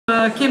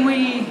can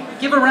we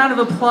give a round of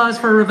applause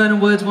for Ravenna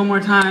Woods one more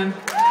time?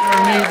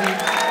 They're amazing.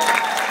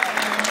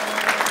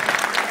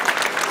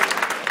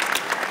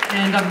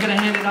 And I'm going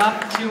to hand it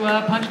off to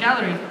Punch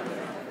Gallery.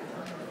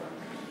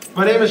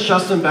 My name is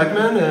Justin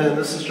Beckman, and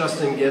this is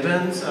Justin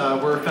Gibbons.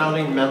 We're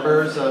founding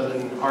members of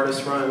an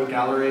artist-run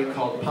gallery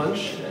called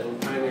Punch in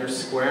Pioneer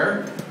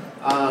Square.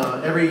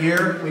 Every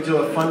year we do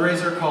a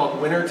fundraiser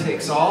called Winner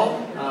Takes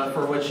All,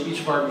 for which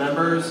each of our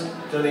members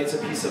donates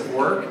a piece of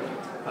work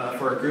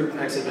for a group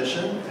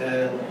exhibition.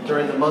 And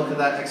during the month that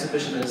that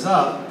exhibition is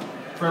up,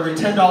 for every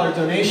 $10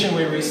 donation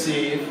we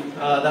receive,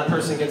 that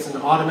person gets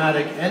an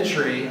automatic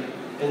entry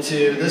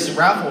into this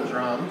raffle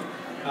drum.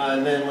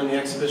 And then when the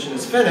exhibition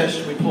is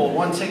finished, we pull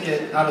one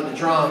ticket out of the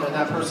drum and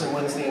that person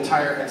wins the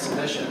entire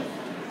exhibition.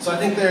 So I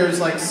think there's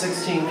like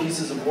 16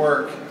 pieces of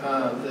work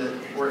that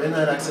were in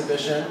that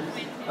exhibition.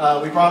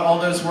 We brought all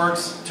those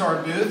works to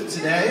our booth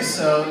today,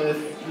 so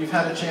if you've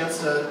had a chance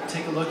to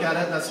take a look at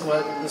it, that's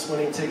what this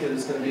winning ticket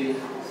is going to be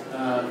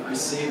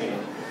receiving.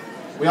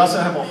 We also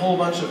have a whole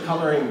bunch of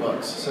coloring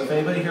books, so if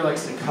anybody here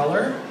likes to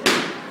color,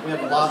 we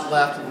have a lot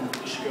left and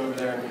you should go over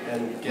there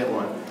and get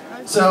one.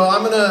 So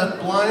I'm going to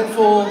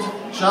blindfold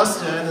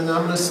Justin, and then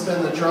I'm going to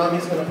spin the drum.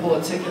 He's going to pull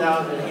a ticket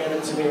out and hand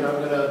it to me, and I'm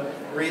going to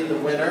read the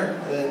winner.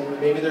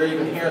 And maybe they're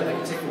even here, and they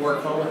can take the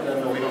work home with them,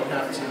 and we don't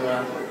have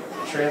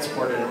to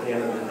transport it at the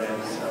end of the day.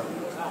 So.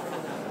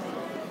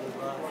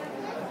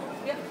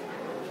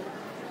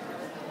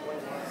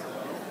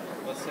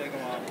 Let's take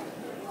them off.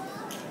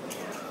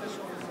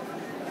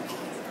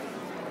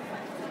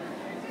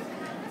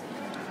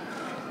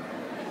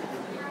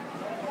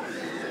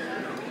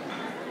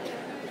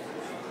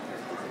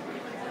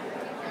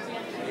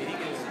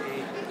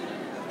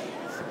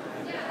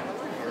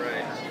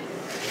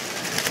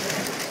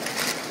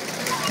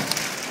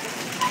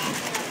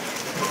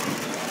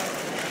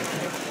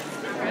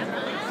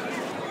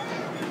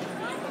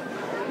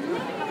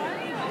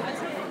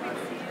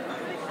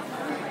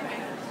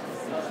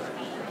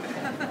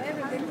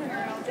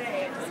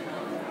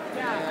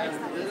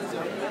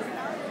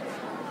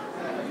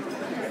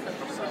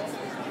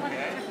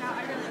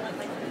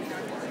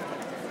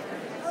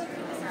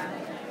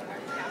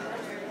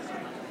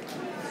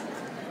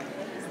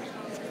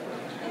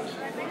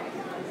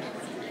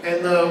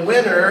 And the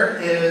winner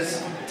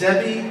is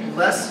Debbie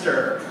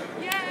Lester.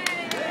 Yay!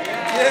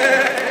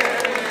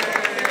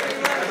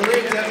 I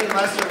believe Debbie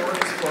Lester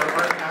works for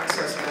Art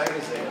Access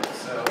magazine,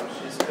 so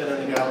she's been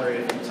in the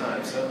gallery a few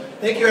times. So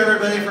thank you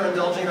everybody for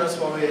indulging us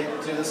while we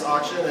do this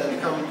auction,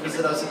 and come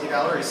visit us at the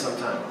gallery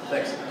sometime.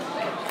 Thanks.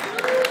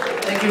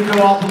 Thank you,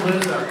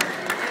 Goalpalooza.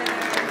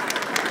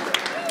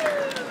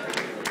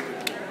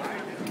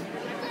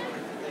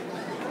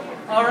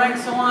 All right,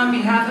 so on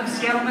behalf of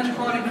Seattle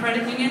Metropolitan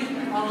Credit Union,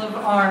 all of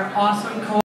our awesome